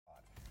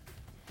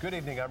Good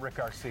evening, I'm Rick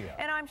Garcia.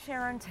 And I'm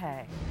Sharon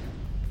Tay.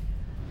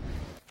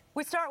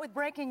 We start with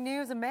breaking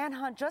news. A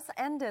manhunt just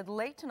ended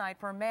late tonight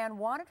for a man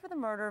wanted for the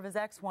murder of his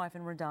ex-wife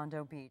in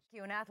Redondo Beach.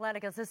 An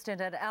athletic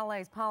assistant at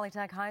LA's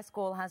Polytech High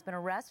School has been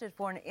arrested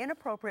for an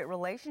inappropriate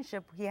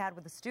relationship he had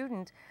with a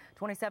student.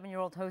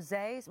 27-year-old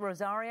Jose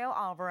Rosario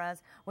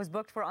Alvarez was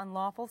booked for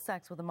unlawful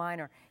sex with a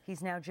minor.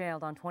 He's now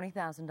jailed on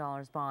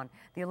 $20,000 bond.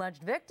 The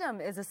alleged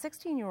victim is a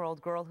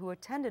 16-year-old girl who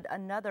attended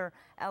another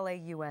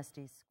LAUSD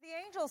school. The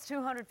Angels'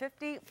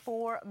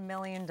 $254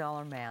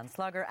 million man,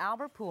 slugger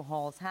Albert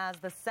Pujols, has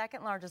the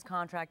second largest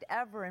contract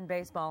ever in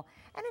baseball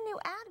and a new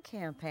ad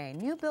campaign.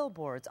 New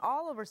billboards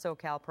all over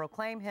SoCal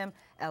proclaim him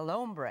El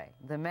Hombre,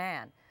 the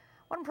man.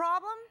 One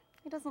problem?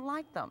 He doesn't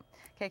like them.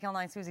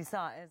 KCAL9 Susie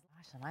Saw is,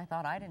 gosh, and I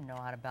thought I didn't know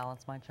how to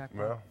balance my checkbook.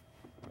 Well,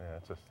 yeah,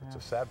 it's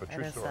a sad but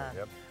true story. Sad.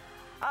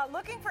 Yep.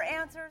 Looking for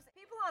answers.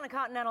 People on a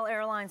Continental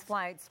Airlines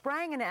flight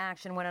sprang into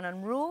action when an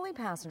unruly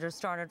passenger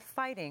started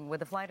fighting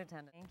with a flight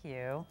attendant. Thank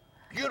you.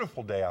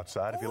 Beautiful day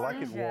outside. If you like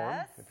it warm,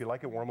 Yes. if you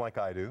like it warm like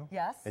I do.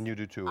 Yes. And you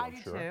do too,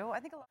 I'm sure. I do too. I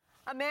think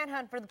a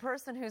manhunt for the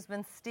person who's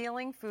been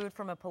stealing food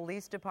from a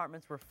police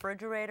department's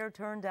refrigerator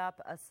turned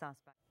up a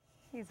suspect.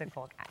 He's a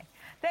cool guy.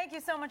 Thank you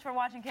so much for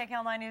watching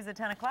KCAL9 News at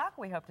 10 o'clock.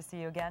 We hope to see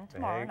you again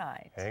tomorrow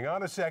night. Hang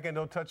on a second.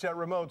 Don't touch that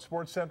remote.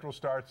 Sports Central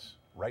starts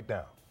right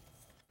now.